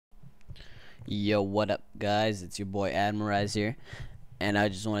Yo, what up, guys? It's your boy Admirize here, and I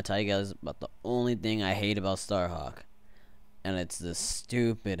just want to tell you guys about the only thing I hate about Starhawk, and it's the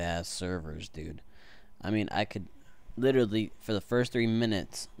stupid ass servers, dude. I mean, I could literally for the first 3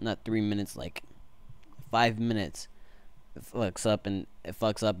 minutes, not 3 minutes, like 5 minutes, it fucks up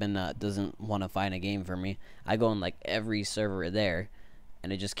and doesn't want to find a game for me. I go on like every server there,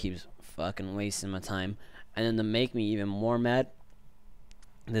 and it just keeps fucking wasting my time. And then to make me even more mad,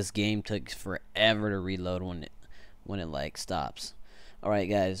 this game takes forever to reload when it like stops. Alright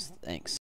guys, thanks.